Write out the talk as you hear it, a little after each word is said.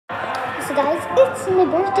So guys, it's my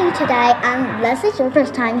birthday today, and this is your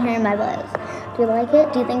first time hearing my voice. Do you like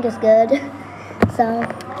it? Do you think it's good? So,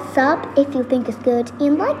 sub if you think it's good,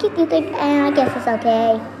 and like if you think, I guess it's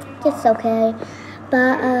okay. It's okay.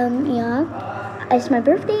 But, yeah, it's my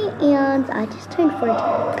birthday, and I just turned 14.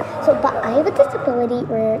 So, but I have a disability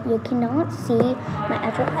where you cannot see my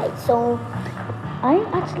actual height. So, I'm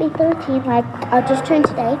actually 13, like, I just turned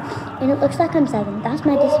today, and it looks like I'm 7. That's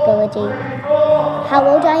my disability. How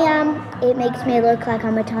old I am, it makes me look like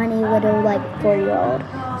I'm a tiny little, like, 4-year-old.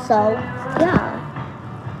 So, yeah.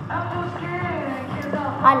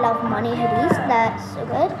 I love money hoodies, that's so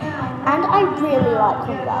good. And I really like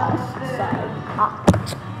Converse, so,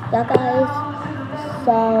 yeah, guys.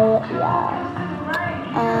 So, yeah.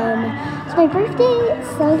 It's my birthday,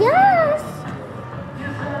 so, yes.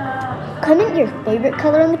 Comment your favorite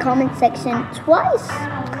color in the comment section twice.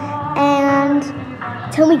 And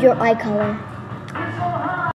tell me your eye color.